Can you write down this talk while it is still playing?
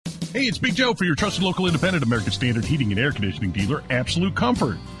Hey, it's Big Joe for your trusted local independent American Standard heating and air conditioning dealer, Absolute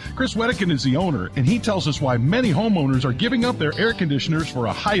Comfort. Chris Wedekin is the owner, and he tells us why many homeowners are giving up their air conditioners for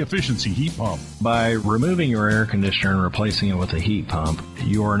a high-efficiency heat pump. By removing your air conditioner and replacing it with a heat pump,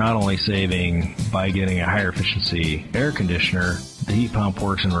 you are not only saving by getting a higher efficiency air conditioner, the heat pump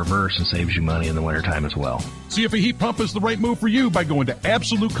works in reverse and saves you money in the wintertime as well. See if a heat pump is the right move for you by going to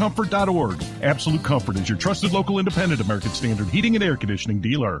AbsoluteComfort.org. Absolute Comfort is your trusted local independent American Standard heating and air conditioning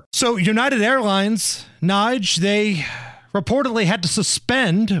dealer. So United Airlines, Nige, they reportedly had to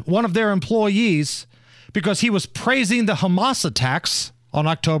suspend one of their employees because he was praising the Hamas attacks on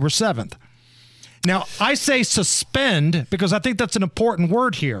October 7th. Now, I say suspend because I think that's an important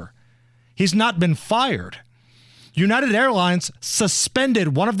word here. He's not been fired. United Airlines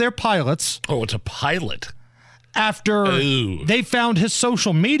suspended one of their pilots. Oh, it's a pilot. After they found his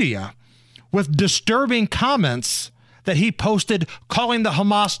social media with disturbing comments that he posted calling the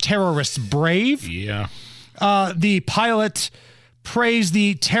Hamas terrorists brave. Yeah. The pilot praised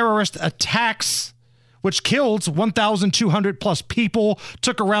the terrorist attacks, which killed 1,200 plus people,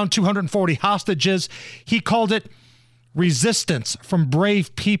 took around 240 hostages. He called it resistance from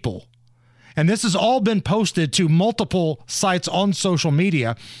brave people. And this has all been posted to multiple sites on social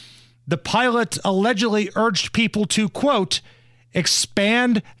media. The pilot allegedly urged people to, quote,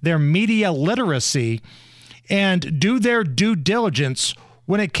 expand their media literacy and do their due diligence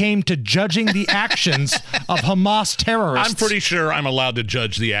when it came to judging the actions of Hamas terrorists. I'm pretty sure I'm allowed to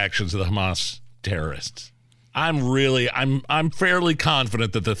judge the actions of the Hamas terrorists. I'm fairly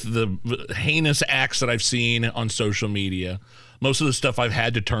confident that the heinous acts that I've seen on social media, most of the stuff I've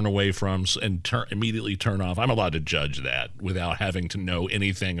had to turn away from and immediately turn off, I'm allowed to judge that without having to know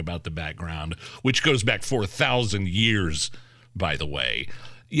anything about the background, which goes back 4,000 years, by the way.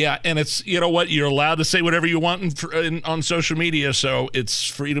 Yeah, and it's, you know what, you're allowed to say whatever you want on social media, so it's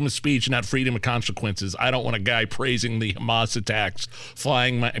freedom of speech, not freedom of consequences. I don't want a guy praising the Hamas attacks,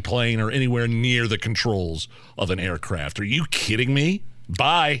 flying my plane or anywhere near the controls of an aircraft. Are you kidding me?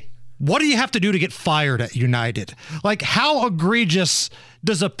 Bye. What do you have to do to get fired at United? Like, how egregious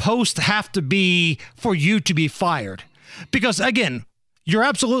does a post have to be for you to be fired? Because, again, you're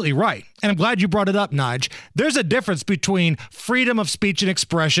absolutely right. And I'm glad you brought it up, Nige. There's a difference between freedom of speech and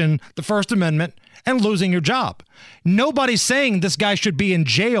expression, the First Amendment, and losing your job. Nobody's saying this guy should be in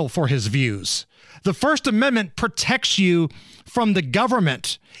jail for his views. The First Amendment protects you from the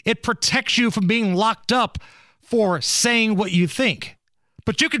government. It protects you from being locked up for saying what you think.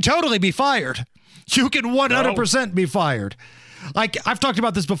 But you can totally be fired. You can 100% be fired. Like, I've talked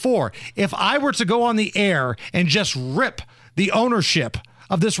about this before. If I were to go on the air and just rip the ownership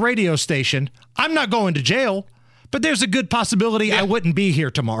of this radio station, I'm not going to jail, but there's a good possibility I wouldn't be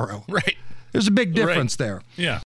here tomorrow. Right. There's a big difference there. Yeah.